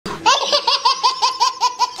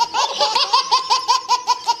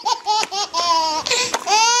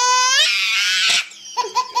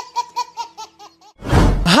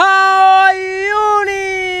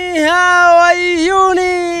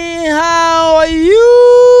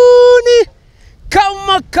Oyuni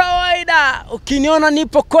kama kawaida, ukiniona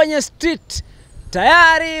nipo kwenye street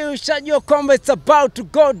tayari ushajua kwamba it's about to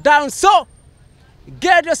go down, so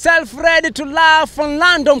get yourself ready to laugh and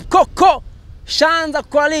land on Koko. Shaanza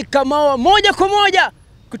kualika maua moja kwa moja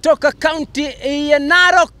kutoka county ya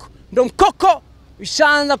Narok, ndo Koko.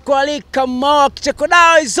 Shaanza kualika maua Kicheko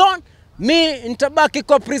Dawa zone. Mi nitabaki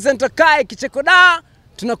kwa presenter Kai Kicheko Dawa.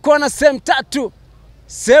 Tunakuwa na sehemu tatu.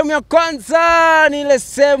 Sehemu ya kwanza ni ile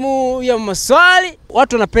sehemu ya maswali.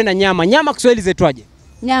 Watu wanapenda nyama. Nyama Kiswahili zaitwaje?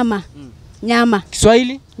 Nyama. Nyama.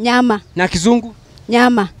 Kiswahili? Nyama. Na Kizungu?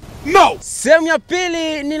 Nyama. No. Sehemu ya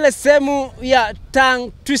pili ni ile sehemu ya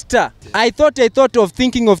tongue twister. I thought of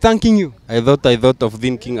thanking you. I thought of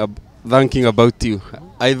thanking about you.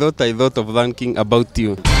 I thought of thanking about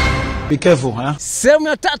you. Be careful, huh? Sehemu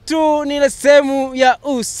ya tatu ni ile sehemu ya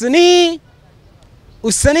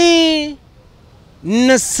usanii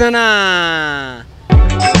na sanaa.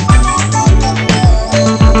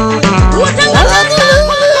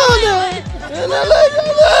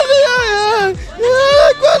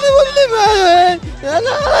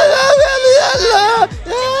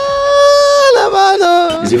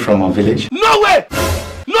 Is he from our village? No way!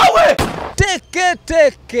 No way!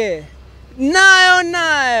 Teke.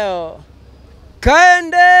 Nayo.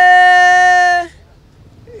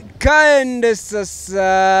 Kaende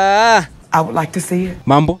sasa. I would like to see it.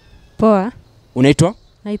 Mambo? Poa. Unaitwa?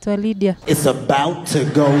 Naitwa Lydia. It's about to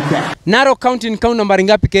go down. Narok County ni county nambari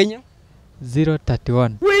ngapi Kenya?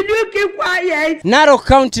 031. Will you keep quiet? Narok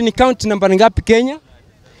County ni county nambari ngapi Kenya?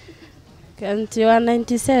 County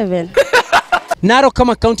 197. Narok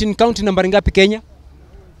kama county ni county nambari ngapi Kenya?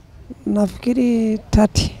 Nafikiri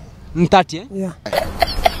 30. 30 eh? Yeah.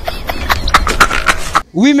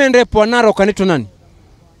 Women rep wa Narok anaitwa nani?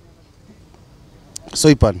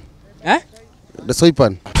 Soipan. The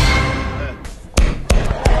Soipan.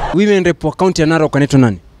 Women rep wa county ya Narok anaitwa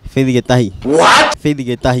nani? Faith Getahi. What? Faith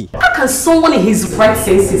Getahi. How can someone in his right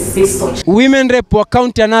senses say such? Women rep wa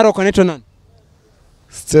county ya Narok anaitwa nani?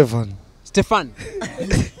 Stefan.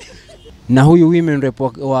 Na huyu women rep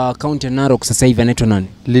wa county ya Narok sasa hivi anaitwa nani?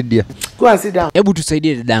 Lydia. Go and sit down. Hebu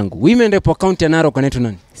tusaidie dadangu. Women rep wa county ya Narok anaitwa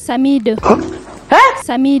nani? Samido.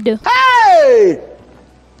 Samido. Hey!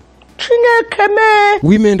 Chinekeme.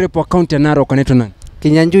 Women rep wa county ya Narok anaitwa nani?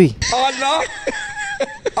 Kinyanjui.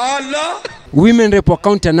 Allah. Women rep wa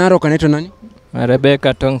county ya Narok anaitwa nani?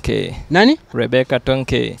 Rebecca Tonke. Nani? Rebecca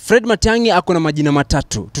Tonke. Fred Matiang'i ako na majina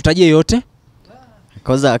matatu. Tutajie yote?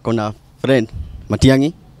 Kwanza ako na Fred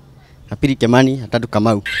Matiang'i, na pili Kemani, na tatu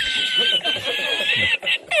Kamau.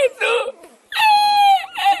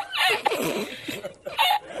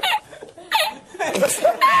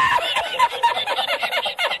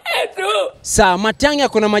 Saa Matiang'i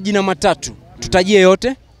ako na majina matatu. Tutajie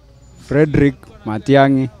yote? Frederick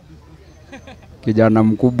Matiang'i, kijana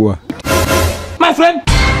mkubwa. My friend,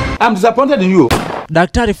 I'm disappointed in you.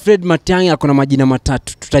 Daktari Fred Matiang'i ako na majina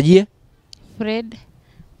matatu. Tutajie? Fred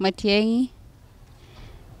Matiang'i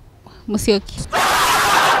Musyoki.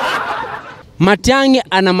 Matiang'i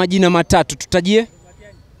ana majina matatu. Tutajie?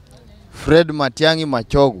 Fred Matiang'i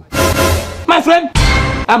Machogu. My friend,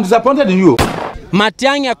 I'm disappointed in you.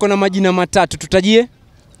 Matiang'i ako na majina matatu. Tutajie?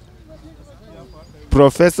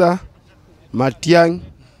 Professor Matiang'i.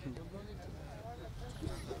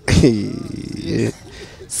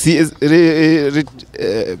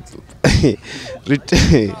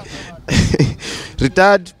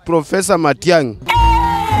 Retired Professor Matiang'i.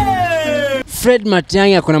 Fred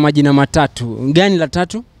Matiang'i ako na majina matatu. Gani la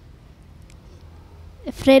tatu?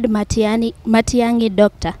 Fred Matiang'i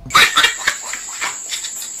Doctor.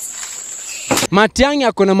 Matiang'i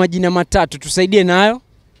ako na majina matatu. Tusaidie nayo.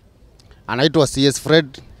 Anaitwa CS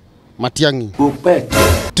Fred Matiang'i.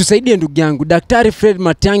 Tusaidie ndugu yangu. Daktari Fred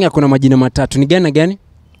Matiang'i ako na majina matatu. Ni gani na gani?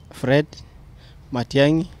 Fred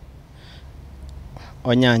Matiang'i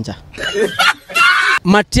Onyanja.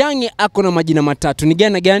 Matiang'i ako na majina matatu. Ni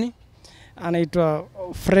gani na gani? Anaitwa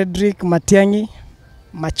Frederick Matiang'i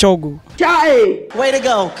Machogu. Way to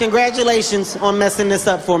go. Congratulations on messing this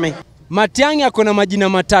up for me. Matiang'i ako na majina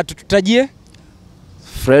matatu. Tutajie?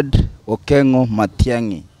 Fred Okengo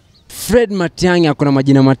Matiang'i. Fred Matiang'i ako na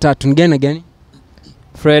majina matatu. Ni gani na gani?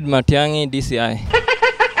 Fred Matiang'i DCI.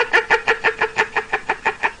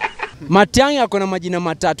 Matiang'i ako na majina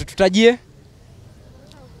matatu. Tutajie?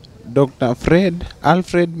 Dr. Fred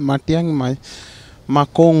Alfred Matiang'i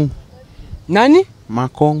Makong. Nani?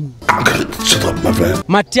 Makong. Shut up, my friend.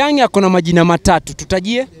 Matiang'i ako na majina matatu.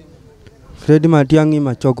 Tutajie? Fred Matiang'i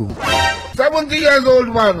Machogu. 70 years old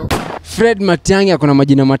man. Fred Matiang'i ako na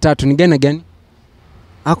majina matatu. Ni gani na gani?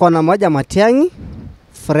 Ako na moja Matiang'i,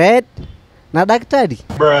 Fred Na daktari?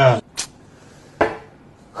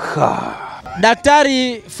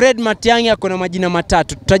 Daktari Fred Matiang'i ako na majina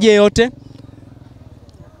matatu. Tutajie yote.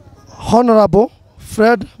 Honorable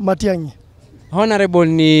Fred Matiang'i. Honorable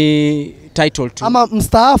ni title tu. Ama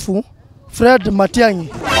mstaafu Fred Matiang'i.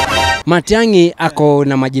 Matiang'i ako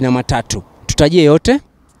na majina matatu. Tutajie yote.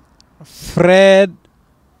 Fred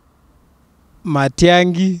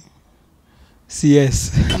Matiang'i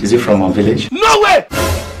CS. Is he from our village? No way!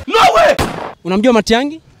 No way! Unamjua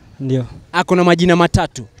Matiang'i? Ndio. Ako na majina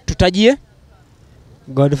matatu. Tutajie.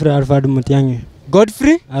 Godfrey Alfred Matiang'i.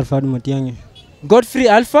 Godfrey Alfred Matiang'i. Godfrey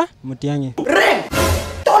Alpha Matiang'i.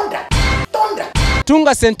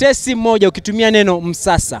 Tunga sentensi moja ukitumia neno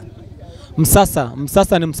msasa.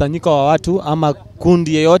 Msasa ni msanyiko wa watu ama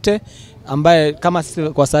kundi yeyote ambaye kama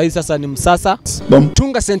kwa sahihi sasa ni msasa.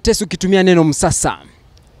 Tunga sentensi ukitumia neno msasa.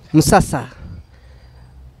 Msasa.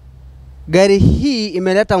 Gari hii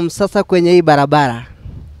imeleta msasa kwenye hii barabara.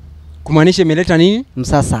 Kumaanisha imeleta nini?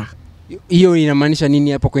 Msasa. Hiyo inamaanisha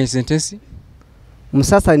nini hapo kwenye sentensi?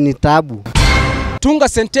 Msasa ni taabu. Tunga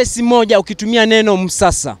sentensi moja ukitumia neno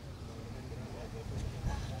msasa.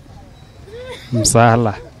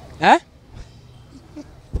 Msala.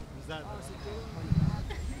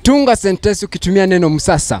 Tunga sentensi ukitumia neno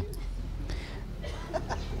msasa.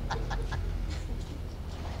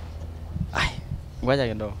 Ngoja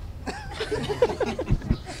kidogo.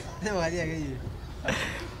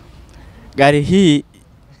 Gari hii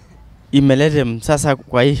imeleta msasa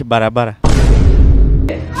kwa hii barabara.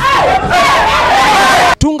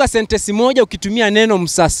 Tunga sentensi moja ukitumia neno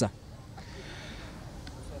msasa.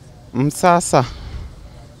 Msasa.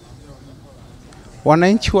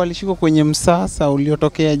 Wananchi walishikwa kwenye msasa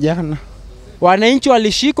uliotokea jana. Wananchi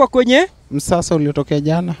walishikwa kwenye msasa uliotokea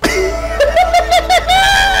jana.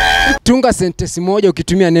 Tunga sentensi moja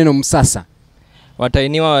ukitumia neno msasa.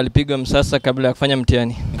 Watainiwa walipigwa msasa kabla ya kufanya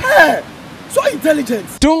mtihani. So intelligent.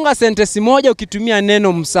 Tunga sentensi moja ukitumia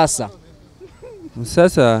neno msasa.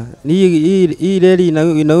 Msasa hii reli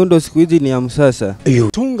inaundwa siku hizi ni ya msasa.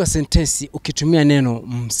 Tunga sentensi ukitumia neno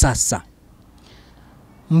msasa.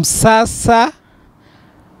 Msasa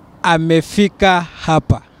amefika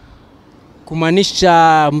hapa.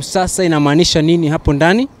 Kumaanisha msasa inamaanisha nini hapo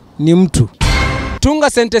ndani? Ni mtu. Tunga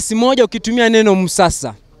sentensi moja ukitumia neno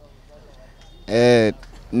msasa.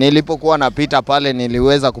 Nilipokuwa napita pale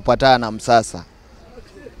niliweza kupatana na msasa.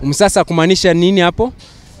 Msasa kumaanisha nini hapo?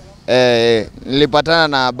 Nilipatana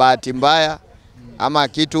na bahati mbaya ama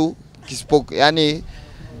kitu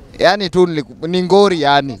yani tu ni ngori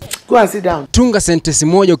yani. Go and sit down. Tunga sentensi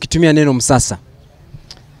moja ukitumia neno msasa.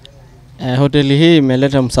 Hoteli hii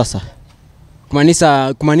imeleta msasa.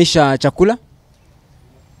 Kumaanisha chakula?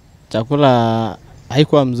 Chakula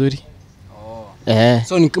haikuwa mzuri.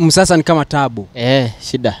 So msasa ni kama tabu.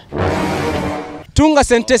 Shida. Tunga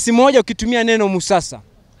sentensi moja ukitumia neno msasa.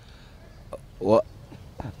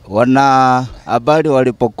 Wana habari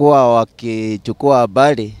walipokuwa wakichukua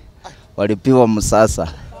habari walipiwa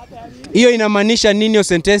msasa. Hiyo inamaanisha nini hiyo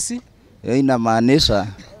sentensi? Hiyo inamaanisha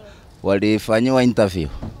walifanywa interview.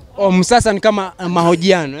 Msasa ni kama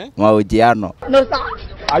mahojiano Mahojiano.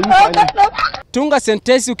 Tunga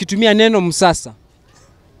sentensi ukitumia neno msasa.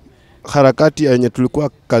 Harakati yenye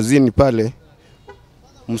tulikuwa kazini pale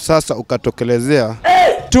msasa ukatokelezea.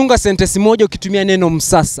 Tunga sentensi moja ukitumia neno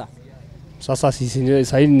msasa. Sasa sisi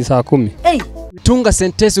sasa ni saa 10. Tunga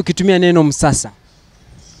sentensi ukitumia neno msasa.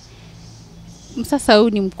 Msasa huu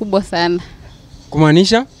ni mkubwa sana.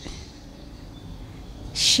 Kumaanisha?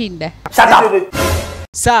 Shida.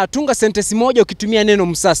 Sawa, tunga sentensi moja ukitumia neno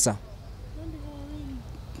msasa.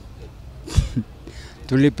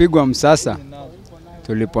 Tulipigwa msasa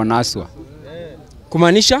tuliponaswa.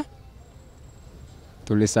 Kumaanisha?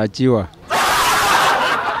 Tulisachiwa.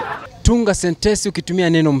 Tunga sentensi ukitumia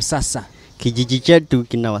neno msasa. Kijiji chetu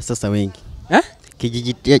kina wasasa wengi.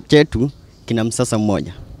 Kijiji chetu kina msasa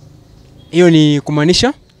mmoja. Hiyo ni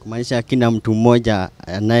kumaanisha? Kumaanisha kina mtu mmoja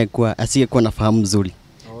asiyekuwa na fahamu nzuri.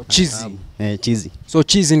 Chizi. Chizi. So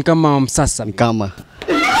chizi ni kama msasa. Ni kama.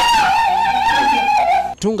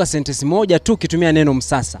 Tunga sentensi moja tu ukitumia neno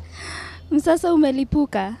msasa. Msasa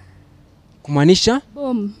umelipuka. Kumaanisha?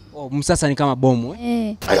 Bomu. Msasa ni kama bomu.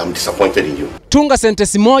 I am disappointed in you. Tunga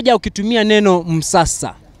sentensi moja ukitumia neno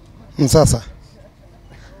msasa. Msasa.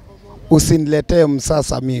 Usiniletee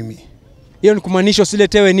msasa mimi. Hiyo ni kumaanisha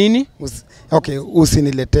usiletewe nini?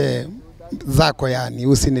 Usiniletee zako yani,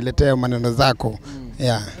 usiniletee maneno zako.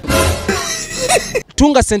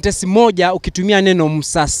 Tunga sentensi moja ukitumia neno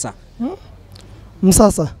msasa.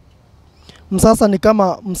 Msasa. Msasa ni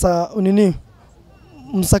kama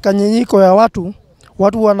msakanyanyiko ya watu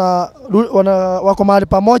wako mahali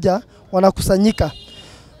pamoja wanakusanyika.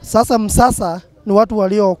 Sasa msasa ni watu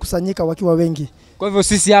waliokusanyika wakiwa wengi. Kwa hivyo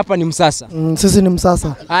sisi hapa ni msasa. Sisi ni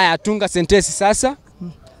msasa. Haya, tunga sentensi sasa.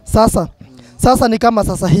 Sasa ni kama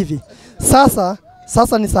sasa hivi.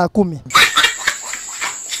 Sasa ni saa 10.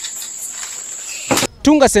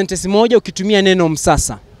 Tunga sentensi moja ukitumia neno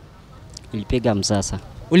msasa. Nilipiga msasa.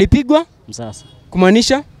 Ulipigwa? Msasa.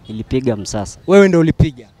 Kumaanisha? Nilipiga msasa. Wewe ndio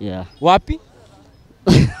ulipiga? Yeah. Wapi?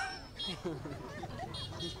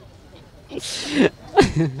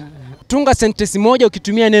 Tunga sentensi moja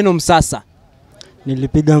ukitumia neno msasa.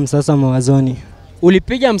 Nilipiga msasa mawazoni.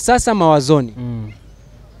 Ulipiga msasa mawazoni.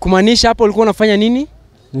 Kumaanisha hapo ulikuwa unafanya nini?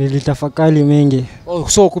 Nilitafakari mengi.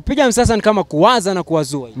 So kupiga msasa ni kama kuwaza na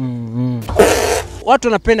kuwazua. Watu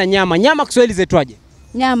wanapenda nyama. Nyama Kiswahili zaitwaje?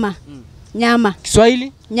 Nyama. Nyama.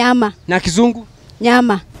 Kiswahili? Nyama. Na Kizungu?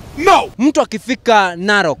 Nyama. No! Mtu akifika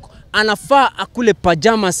Narok anafaa akule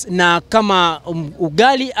pajamas na kama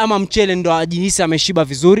ugali ama mchele ndo ajihisi ameshiba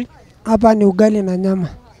vizuri? Hapa ni ugali na nyama.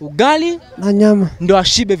 Ugali na nyama ndo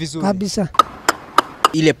ashibe vizuri kabisa.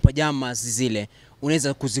 Ile pajamas zile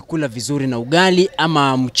unaweza kuzikula vizuri na ugali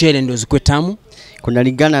ama mchele ndo zikwe tamu?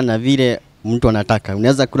 Kunalingana na vile mtu anataka.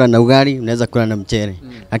 Unaweza kula na ugali, unaweza kula na mchele.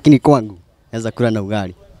 Lakini kwangu naweza kula na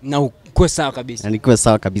ugali. Na ukwe sawa kabisa. Na nikuwe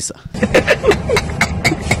sawa kabisa.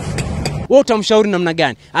 Wewe utamshauri namna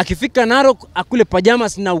gani? Akifika Narok akule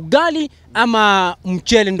pajamas na ugali ama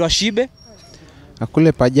mchele ndo ashibe?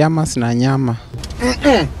 Akule pajamas na nyama.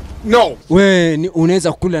 No. Wewe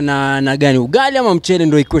unaweza kula na gani? Ugali ama mchele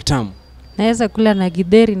ndo ikwe tamu? Naweza kula na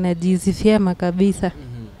githeri na jizi fyema kabisa.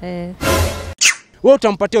 Wewe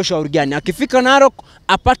utampatia ushauri gani? Akifika Narok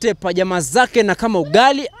apate pajamas zake na kama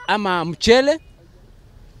ugali ama mchele?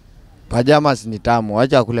 Pajamas ni tamu,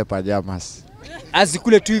 acha akule pajamas.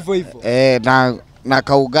 Azikule tu hivyo hivyo. Na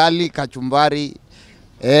kaugali, kachumbari,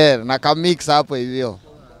 na kamix hapo hivyo.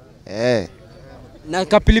 Na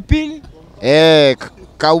kapilipili?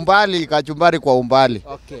 Kaumbali, kachumbari kwa umbali.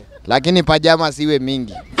 Okay. Lakini pajamas iwe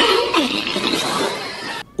mingi.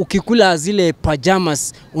 Ukikula zile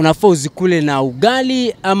pajamas unafaa uzikule na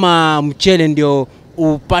ugali ama mchele ndio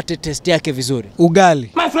upate taste yake vizuri?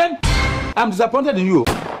 Ugali. My friend, I'm disappointed in you.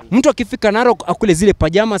 Mtu akifika Narok akule zile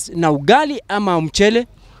pajamas na ugali ama mchele?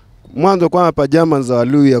 Mwanzo kwa pajamas za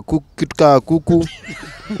Waluya, kitu kama kuku.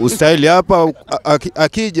 Ustahili hapa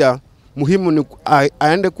akija muhimu ni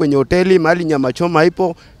aende kwenye hoteli mahali nyama choma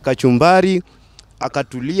ipo, kachumbari,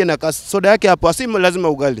 akatulie na soda yake hapo, asima lazima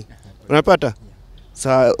ugali. Unapata?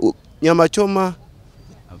 Nyama choma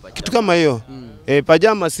kitu kama hiyo.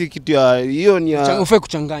 Pajama si kitu ya hiyo ni ya ufai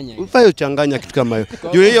kuchanganya. Ufai kuchanganya kitu kama hiyo.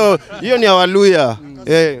 Juu hiyo ni ya Waluya.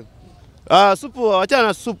 Supu, achana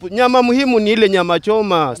na supu. Nyama muhimu ni ile nyama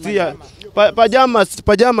choma. Si ya pajama.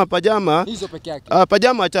 Hizo peke yake.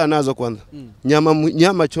 Pajama achana nazo kwanza.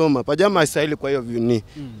 Nyama choma. Pajama haistahili kwa hiyo viuni.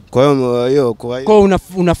 Kwa hiyo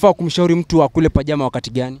unafaa kumshauri mtu akule pajama wakati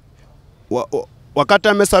gani? Wakati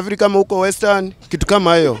amesafiri kama huko Western, kitu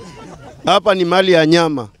kama hiyo. Hapa ni mali ya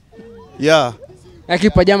nyama. Lakini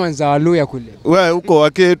pajama za Waluya kule. Wewe huko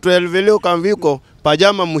wakitwelveleo kamviko,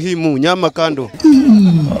 pajama muhimu, nyama kando.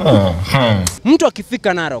 Mtu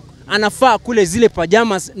akifika Narok anafaa kule zile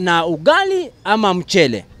pajamas na ugali ama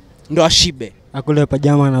mchele ndo ashibe? Akule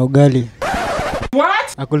pajama na ugali.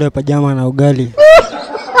 What? Akule pajama na ugali.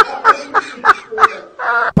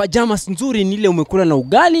 Pajamas nzuri ni ile umekula na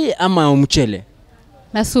ugali ama mchele?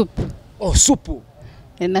 Na supu. Oh, supu.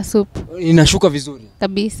 Na supu. Inashuka vizuri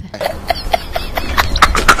kabisa.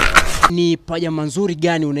 Ni pajama nzuri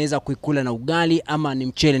gani unaweza kuikula na ugali ama ni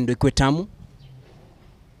mchele ndio ikwe tamu?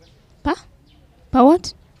 Pa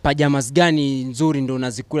what? Pajamas gani nzuri ndio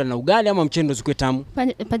unazikula na ugali ama mchele ndio zikwe tamu?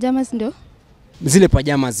 Pajamas ndio? Zile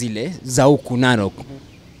pajamas zile za huku Narok.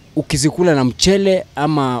 Ukizikula na mchele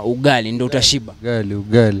ama ugali ndio utashiba?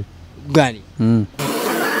 Ugali.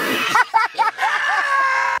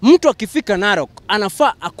 Mtu akifika Narok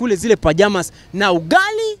anafaa akule zile pajamas na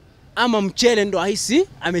ugali ama mchele ndo ahisi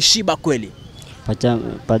ameshiba kweli?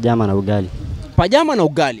 Pajama na ugali. Pajama na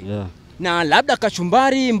ugali? Yeah. Na labda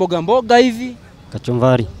kachumbari, mboga hivi?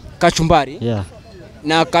 Kachumbari. Kachumbari? Yeah.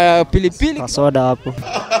 Na pilipili? Soda hapo.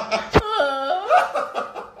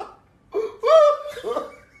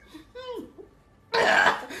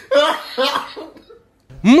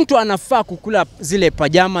 Mtu anafaa kukula zile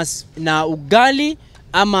pajamas na ugali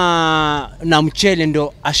ama na mchele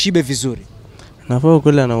ndo ashibe vizuri? Nafaa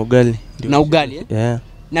kukula na ugali. Na ugali? Yeah.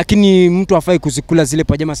 Lakini mtu hafai kuzikula zile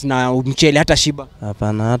pajamas na mchele hata shiba?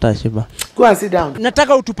 Hapana, hata shiba. Go and sit down.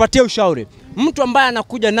 Nataka utupatie ushauri. mtu ambaye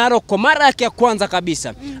anakuja Narok kwa mara yake ya kwanza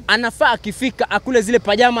kabisa, anafaa akifika akule zile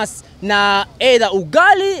pajamas na either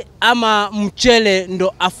ugali ama mchele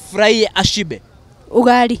ndo afurahie ashibe?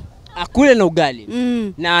 Ugali. Akule na ugali.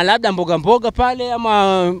 Na labda mboga mboga pale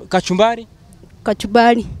ama kachumbari?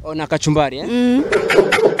 Kachumbari. Na kachumbari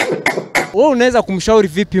Wewe unaweza kumshauri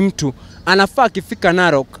vipi mtu anafaa akifika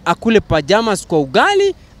Narok akule pajamas kwa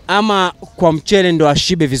ugali ama kwa mchele ndo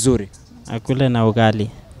ashibe vizuri? Akule na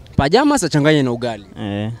ugali. Pajamas achanganye na ugali.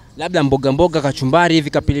 Labda mboga mboga, kachumbari hivi,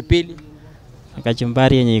 kapilipili.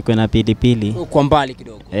 Kachumbari yenye iko na pilipili kwa mbali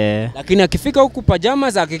kidogo. Lakini akifika huku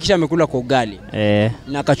pajamas hakikisha amekula kwa ugali.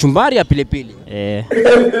 Na kachumbari ya pilipili.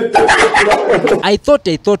 I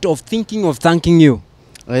thought of thinking of thanking you.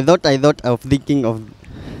 I thought of thinking of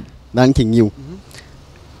thanking you.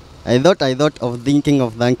 I thought of thinking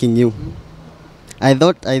of thanking you. I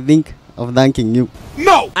think of thanking you.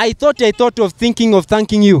 No! I thought of thinking of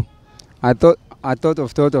thanking you. I thought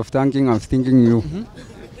of thinking of thanking you.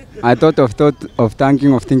 I thought of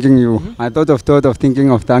thinking of thanking you. I thought of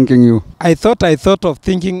thinking of thanking you. I thought of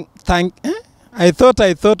thinking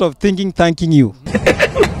thanking you.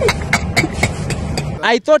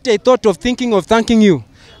 I thought of thinking of thanking you.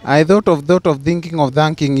 I thought of thinking of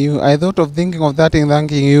thanking you. I thought of thinking of that and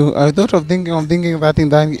thanking you. I thought of thinking that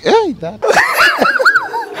and thanking. Hey, that.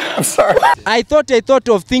 I'm sorry. I thought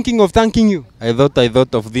of thinking of thanking you. I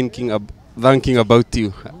thought of thinking about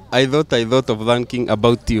you. I thought of thinking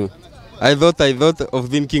about you. I thought of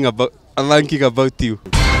thinking about you.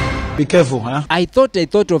 Be careful, huh? I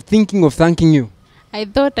thought of thinking of thanking you. I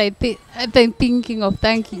thought thinking of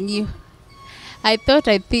thanking you. I thought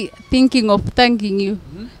thinking of thanking you.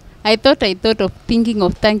 I thought of thinking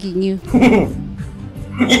of thanking you.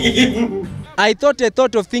 I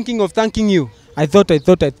thought of thinking of thanking you. I thought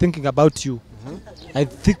thinking about you.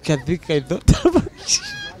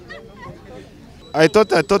 I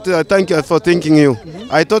thought I thank you for thinking you.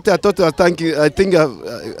 I thought thank you. I think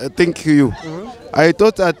you. I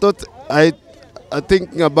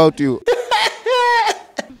thinking about you.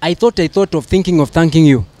 I thought of thinking of thanking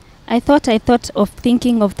you. I thought of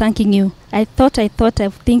thinking of thanking you. I thought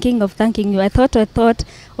of thinking of thanking you. I thought of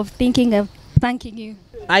thinking of thanking you.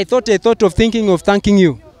 I thought of thinking of thanking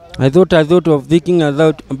you. I thought of thinking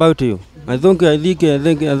about you. I think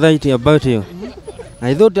about you.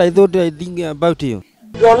 I thought thinking about you.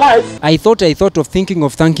 Your life. I thought of thinking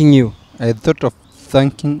of thanking you. I thought of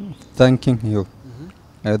thanking you.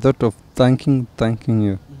 I thought of thanking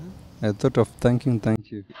you. I thought of thank you.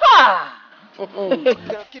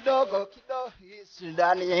 Kidogo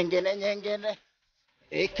sindani nyingine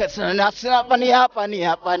ikasana hapa ni hapo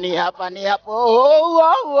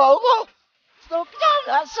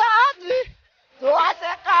tukana sadi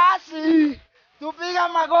tuanze kasi tupiga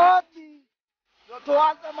magoti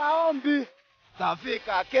tuanze maombi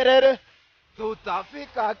tutafika Kirere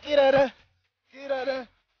tutafika Kirere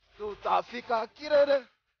tutafika Kirere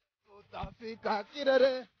tutafika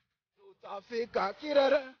Kirere tutafika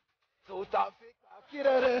Kirere tutafika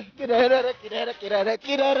Kirere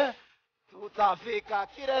tutafika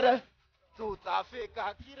Kirere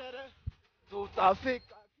tutafika Kirere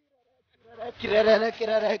tutafika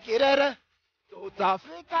Kirere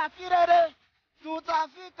tutafika Kirere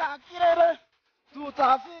tutafika Kirere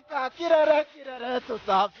tutafika Kirere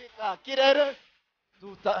tutafika Kirere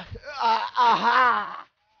aha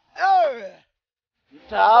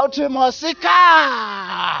tauti mosika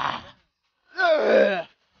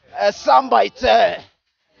Samba ite,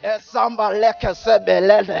 samba leke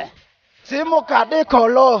sebelele, timu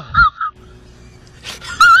kadikolo.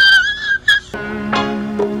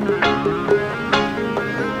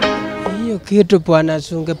 Hiyo kitu bwana,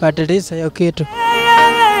 ungepatilisha hiyo kitu.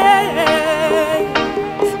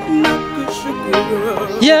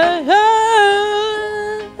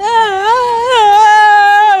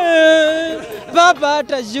 Baba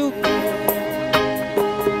atashuka.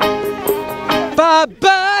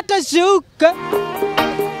 Baba atashuka.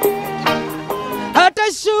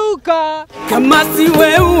 Atashuka kama si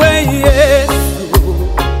wewe Yesu.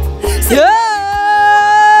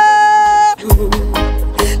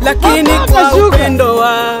 Lakini kwa upendo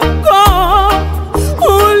wako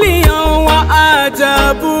ulio wa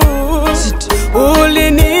ajabu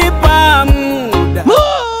ulinipa muda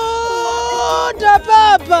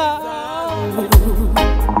Baba.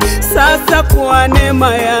 Sasa kwa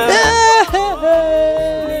neema yako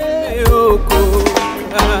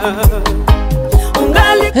nimeokoka.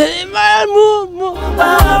 Ungali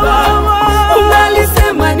Baba, ungali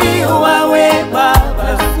sema ni wawe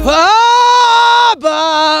Baba. Baba,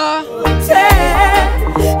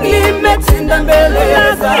 nimetenda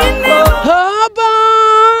mbele zako Baba.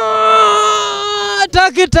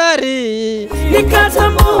 daktari,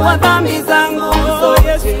 nikatambua dhambi zangu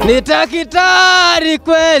zote. Ni daktari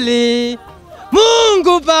kweli,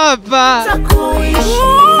 Mungu Baba,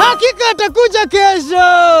 hakika atakuja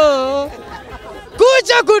kesho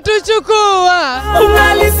kuja kutuchukua.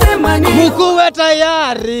 Unalisema nini? Mkuwe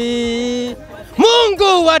tayari,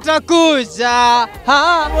 Mungu watakuja.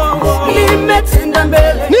 Nimetenda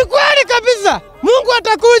mbele. Ni kweli kabisa, Mungu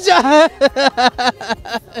atakuja.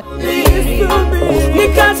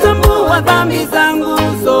 Nikatambua dhambi zangu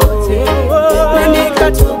zote na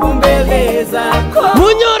nikatubu mbele zako.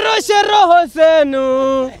 Munyoroshe roho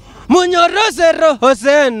zenu, munyoroshe roho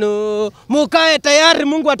zenu, mukae tayari,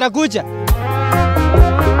 Mungu atakuja.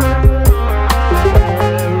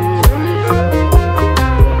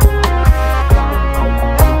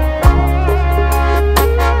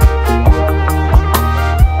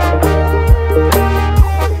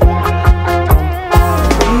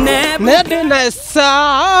 Nedinesa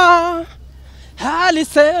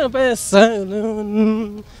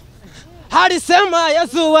alisema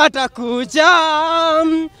Yesu atakuja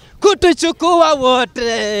kutuchukua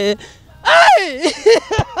wote. Ai!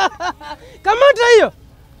 Kamata hiyo.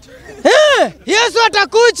 Yesu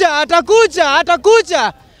atakuja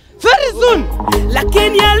very soon.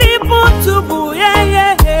 Lakini alipotubu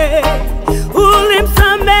yeye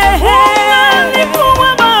ulimsamehe.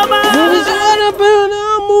 Alikuwa baba.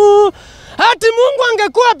 Hati Mungu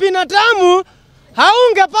angekuwa binadamu,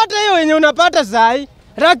 haungepata hiyo yenye unapata sai.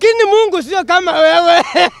 Lakini Mungu sio kama wewe.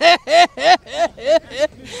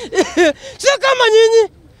 Sio kama nyinyi.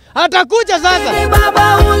 Atakuja sasa.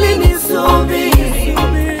 Baba ulinisubiri,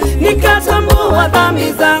 nikatambua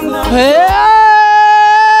dhambi zangu.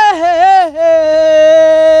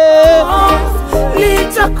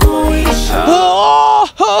 Nitakuisha.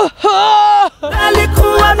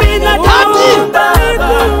 Alikuwa binadamu.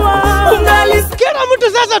 Kila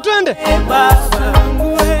mtu sasa twende.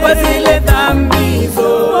 Kwa zile dhambi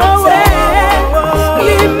zote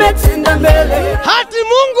nimetenda mbele. Hati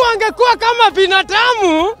Mungu angekuwa kama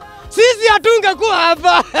binadamu, sisi hatungekuwa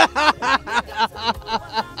hapa.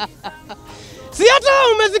 Si hata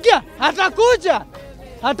umesikia? Atakuja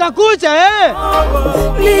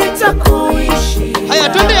nitakuishi. Haya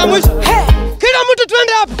twende ya mwisho. Kila mtu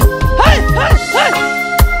twende hapa.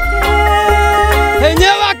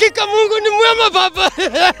 Enyewe hakika Mungu ni mwema baba.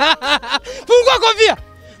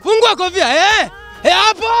 Fungua kofia.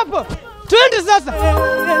 Hapo. Twende sasa.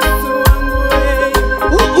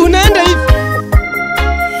 Unaenda hivi.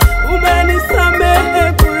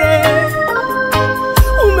 Umenisamehe bure.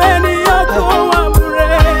 Umeniokoa bure.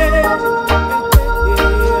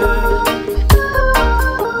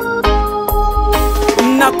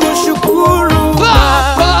 Nakushukuru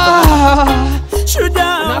Baba.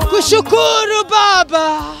 Nakushukuru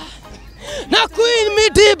Baba.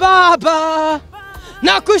 Nakuimidi Baba.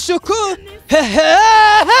 Nakushukuru.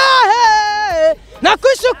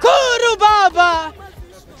 Nakushukuru Baba.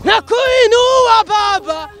 Nakuinua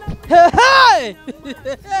Baba.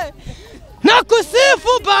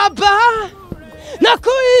 Nakusifu Baba.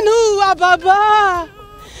 Nakuinua Baba.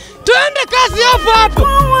 Twende kazi hapo.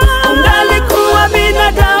 Ungalikuwa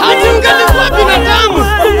binadamu. Hatungalikuwa binadamu.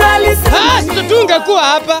 Sasa tungekuwa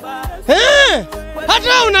hapa.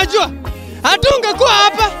 Hata unajua. Hatungekuwa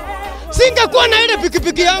hapa. Singekuwa na ile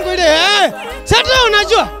pikipiki yangu ile. Sasa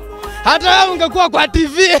unajua. Hata ungekuwa kwa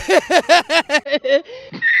TV.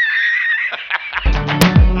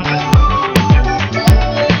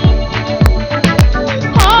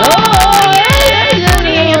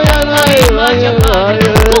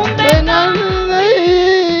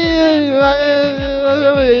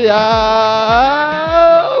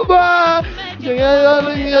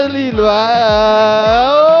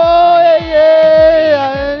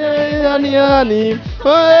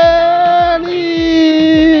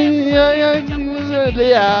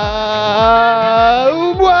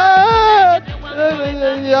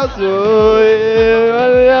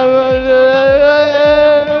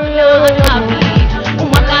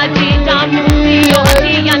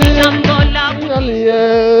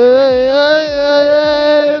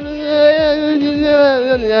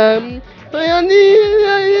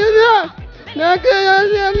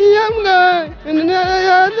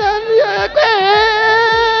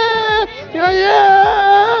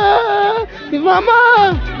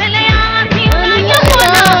 Mama.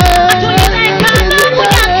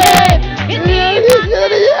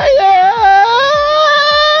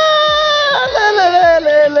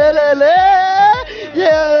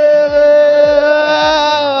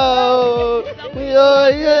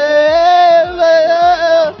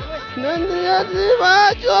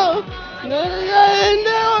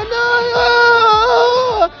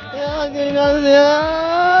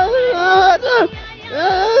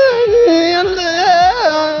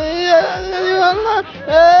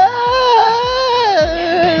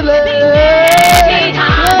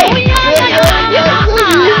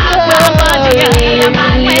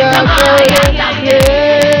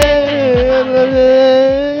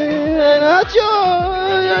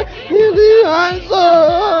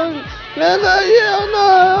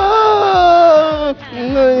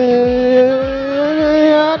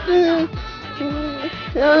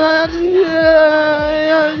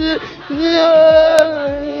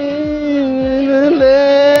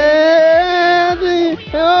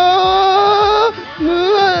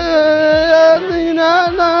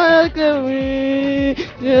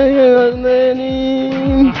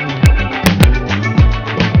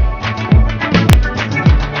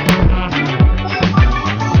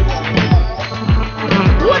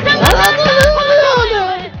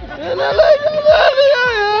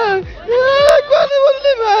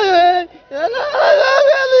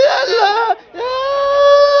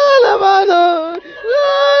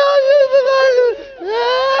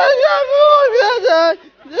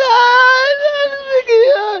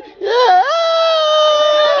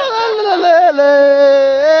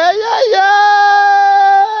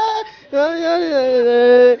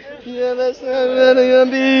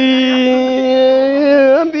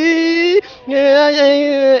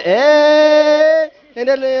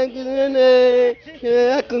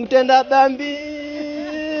 Kutenda dhambi,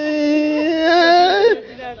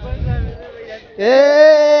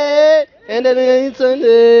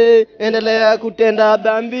 endelea kutenda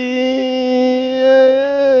dhambi,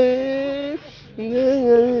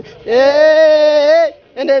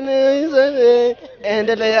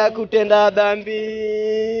 endelea kutenda dhambi.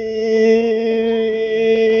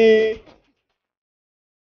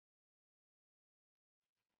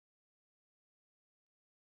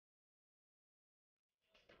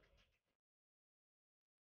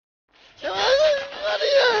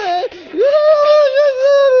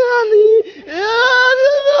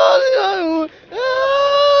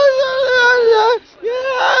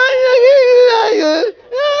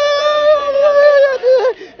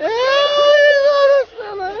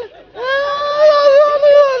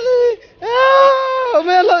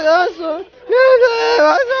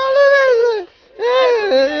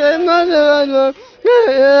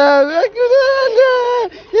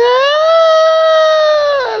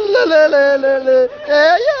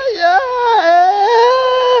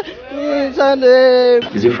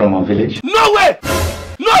 Is it from our village? No way!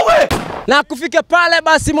 No way! Na kufika pale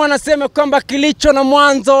basi mwanasema kwamba kilicho na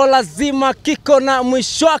mwanzo lazima kiko na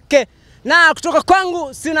mwisho wake. Na kutoka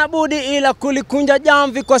kwangu sina budi ila kulikunja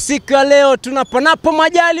jamvi kwa siku ya leo. Tunapanapo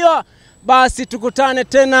majaliwa basi tukutane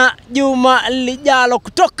tena juma lijalo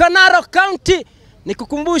kutoka Narok County.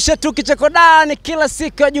 Nikukumbushe tu Kicheko Dawa ni kila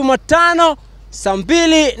siku ya Jumatano saa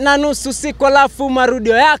 2:30 usiku, alafu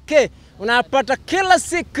marudio yake unapata kila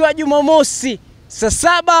siku ya Jumamosi saa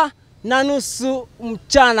 7:30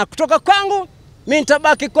 mchana. Kutoka kwangu mimi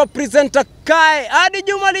nitabaki kwa presenter Kai hadi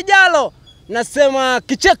juma lijalo. Nasema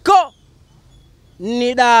Kicheko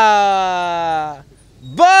ni Dawa.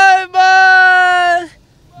 Bye bye.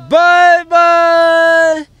 Bye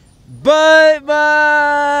bye. Bye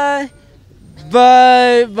bye.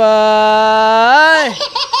 Bye bye.